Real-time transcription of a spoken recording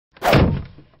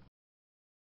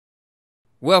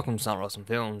Welcome to Not Awesome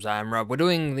Films, I'm Rob. We're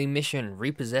doing the mission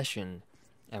Repossession,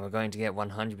 and we're going to get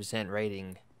 100%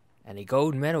 rating and a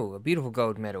gold medal, a beautiful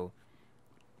gold medal.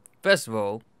 First of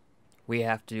all, we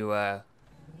have to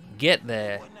get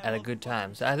there at a good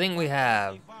time. So I think we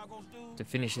have to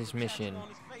finish this mission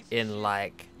in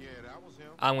like,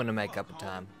 I'm going to make up a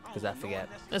time because I forget.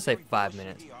 Let's say 5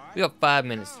 minutes. We got 5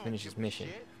 minutes to finish this mission.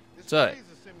 So,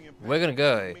 we're going to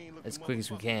go as quick as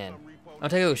we can. I'll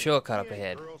take a little shortcut up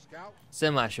ahead.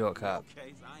 Semi-shortcut.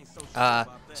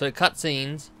 So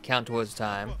cutscenes count towards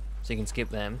time, so you can skip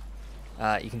them.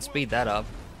 You can speed that up,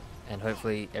 and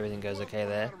hopefully everything goes okay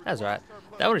there. That's right.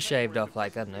 That would have shaved off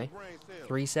like, I don't know,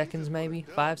 3 seconds maybe?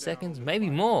 5 seconds? Maybe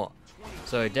more.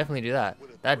 So definitely do that.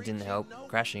 That didn't help.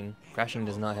 Crashing. Crashing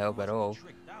does not help at all.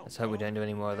 Let's hope we don't do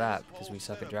any more of that, because we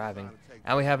suck at driving.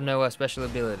 And we have no special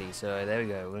ability, so there we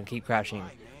go. We're going to keep crashing.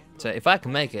 So if I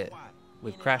can make it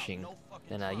with crashing,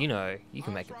 then you know you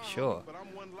can make it for sure.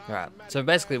 Alright, so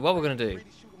basically what we're going to do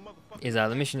is,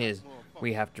 the mission is,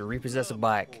 we have to repossess a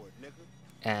bike,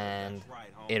 and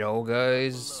it all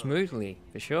goes smoothly,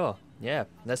 for sure. Yeah,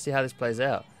 let's see how this plays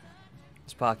out.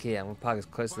 Let's park here. I'm going to park as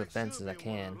close to the fence as I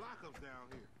can,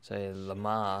 so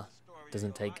Lamar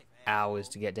doesn't take hours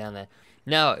to get down there.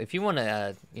 Now, if you want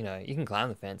to, you know, you can climb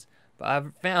the fence, but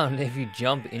I've found if you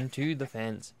jump into the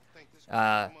fence,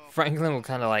 Franklin will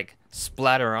kind of like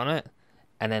splatter on it,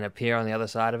 and then appear on the other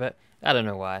side of it. I don't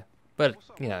know why, but,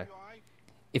 you know,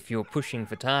 if you're pushing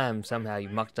for time, somehow you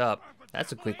mucked up,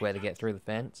 that's a quick way to get through the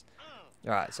fence.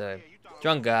 Alright, so,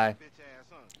 drunk guy,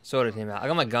 sorted him out. I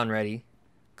got my gun ready,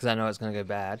 because I know it's going to go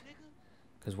bad,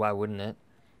 because why wouldn't it?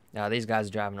 Now, these guys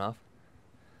are driving off.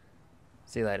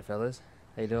 See you later, fellas.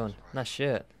 How you doing? Nice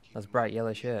shirt. That's bright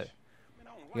yellow shirt.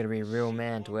 You gotta be a real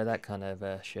man to wear that kind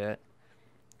of shirt.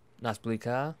 Nice blue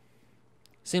car.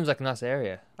 Seems like a nice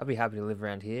area. I'd be happy to live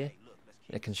around here.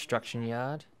 In a construction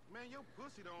yard.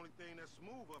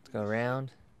 Let's go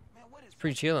around. It's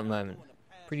pretty chill at the moment.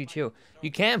 Pretty chill.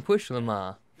 You can push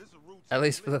Lamar. At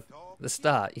least for the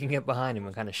start. You can get behind him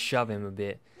and kind of shove him a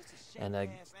bit. And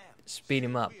speed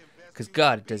him up. Because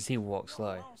God, does he walk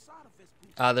slow.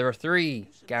 There are 3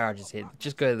 garages here.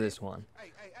 Just go to this one.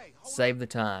 Save the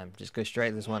time. Just go straight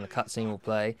to this one. A cutscene will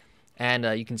play. And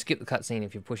you can skip the cutscene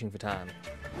if you're pushing for time.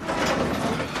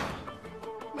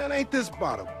 Man, ain't this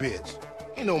about a bitch?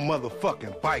 Ain't no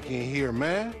motherfucking bike in here,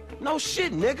 man. No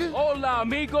shit, nigga. Hola,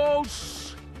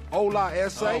 amigos. Hola,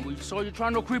 S.A. Oh, we saw you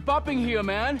trying to creep up in here,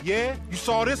 man. Yeah? You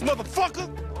saw this motherfucker?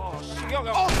 Oh, shit.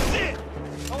 Oh, shit!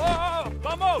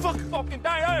 Come on. Fucking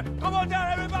down. Come on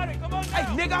down, everybody. Come on down.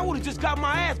 Hey, nigga, I would've just got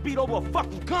my ass beat over a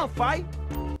fucking gunfight.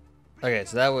 Okay,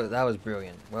 so that was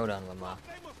brilliant. Well done, Lamar.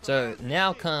 So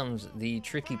now comes the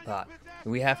tricky part.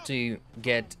 We have to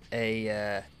get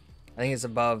a, I think it's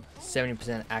above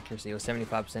 70% accuracy or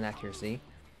 75% accuracy.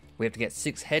 We have to get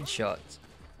 6 headshots.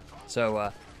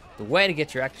 So the way to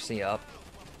get your accuracy up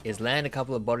is land a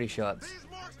couple of body shots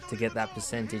to get that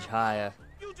percentage higher.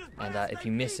 And if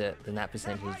you miss it, then that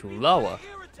percentage will lower.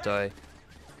 So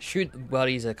shoot the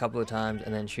bodies a couple of times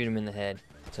and then shoot them in the head.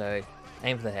 So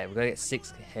aim for the head. We've got to get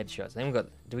 6 headshots. Then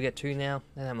do we get 2 now?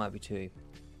 No, that might be 2.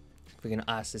 If we can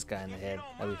ice this guy in the head,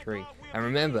 that'll be 3. And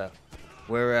remember,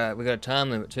 we got a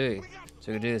time limit too,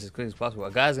 so we can do this as quick as possible.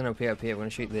 A guy's gonna appear up here. We're gonna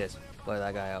shoot this, blow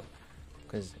that guy up,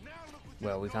 because,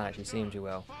 well, we can't actually see him too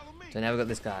well. So now we've got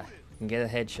this guy. We can get a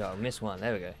headshot. Miss one.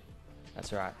 There we go.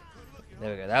 That's right.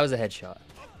 There we go. That was a headshot.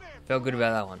 Felt good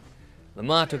about that one.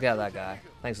 Lamar took out that guy.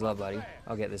 Thanks a lot, buddy.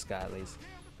 I'll get this guy at least.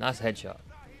 Nice headshot.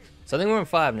 So I think we're on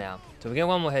 5 now. So we get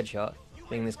one more headshot,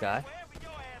 being this guy.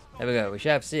 There we go. We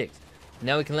should have 6.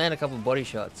 Now we can land a couple of body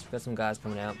shots. We've got some guys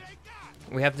coming out.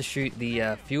 We have to shoot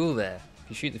the fuel there. If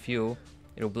you shoot the fuel,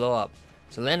 it'll blow up.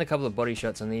 So land a couple of body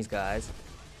shots on these guys,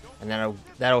 and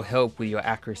that'll help with your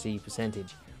accuracy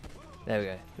percentage. There we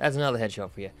go. That's another headshot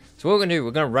for you. So what we're gonna do,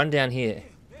 we're gonna run down here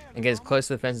and get as close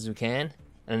to the fence as we can,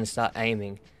 and then start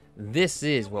aiming. This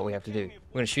is what we have to do.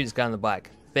 We're gonna shoot this guy on the bike.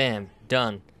 Bam,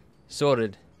 done,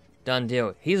 sorted, done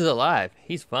deal. He's alive.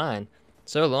 He's fine.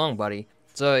 So long, buddy.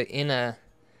 So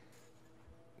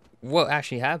what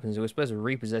actually happens is we're supposed to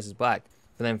repossess his bike,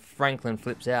 but then Franklin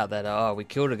flips out that, oh, we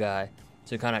killed a guy,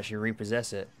 so we can't actually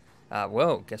repossess it.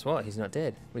 Well, guess what? He's not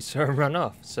dead. We saw him run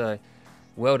off. So,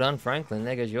 well done, Franklin.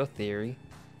 There goes your theory.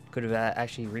 Could have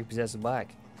actually repossessed the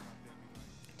bike.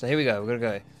 So here we go. We're going to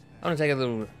go. I'm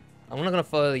not going to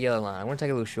follow the yellow line. I'm going to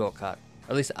take a little shortcut.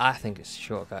 At least I think it's a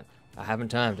shortcut. I haven't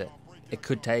timed it. It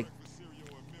could take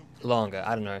longer.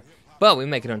 I don't know. But we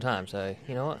make it on time, so,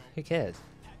 you know what? Who cares?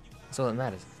 That's all that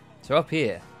matters. So up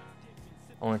here,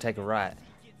 I want to take a right.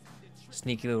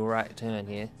 Sneaky little right turn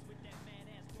here.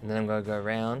 And then I'm going to go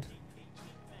around.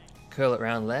 curl it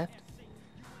round left.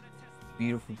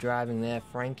 Beautiful driving there,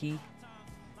 Frankie.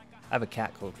 I have a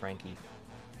cat called Frankie.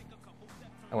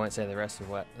 I won't say the rest of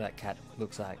what that cat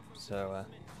looks like, so,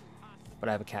 but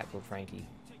I have a cat called Frankie.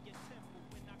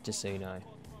 Just so you know.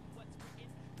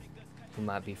 He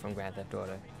might be from Grand Theft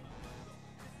Auto.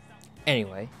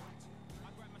 Anyway,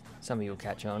 some of you will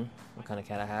catch on what kind of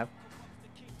cat I have.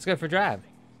 Let's go for a drive.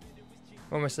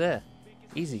 We're almost there.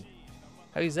 Easy.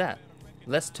 How is that?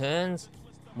 Less turns,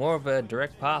 more of a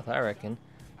direct path, I reckon.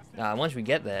 Once we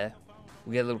get there,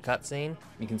 we get a little cutscene.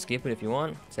 You can skip it if you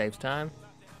want. Saves time.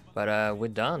 But we're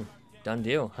done. Done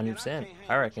deal. 100%.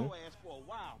 I reckon.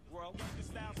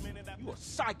 You a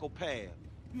psychopath.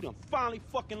 You done finally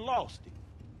fucking lost it.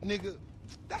 Nigga,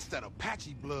 that's that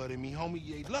Apache blood in me, homie.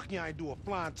 You ain't lucky I ain't do a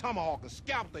flying tomahawk and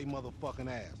scalp they motherfucking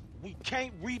ass. We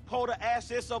can't repo the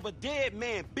assets of a dead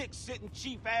man, big sitting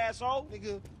chief asshole.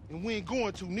 Nigga, and we ain't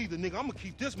going to neither, nigga. I'm gonna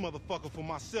keep this motherfucker for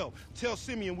myself. Tell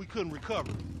Simeon we couldn't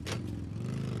recover.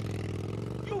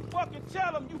 You fucking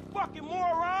tell him, you fucking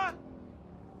moron.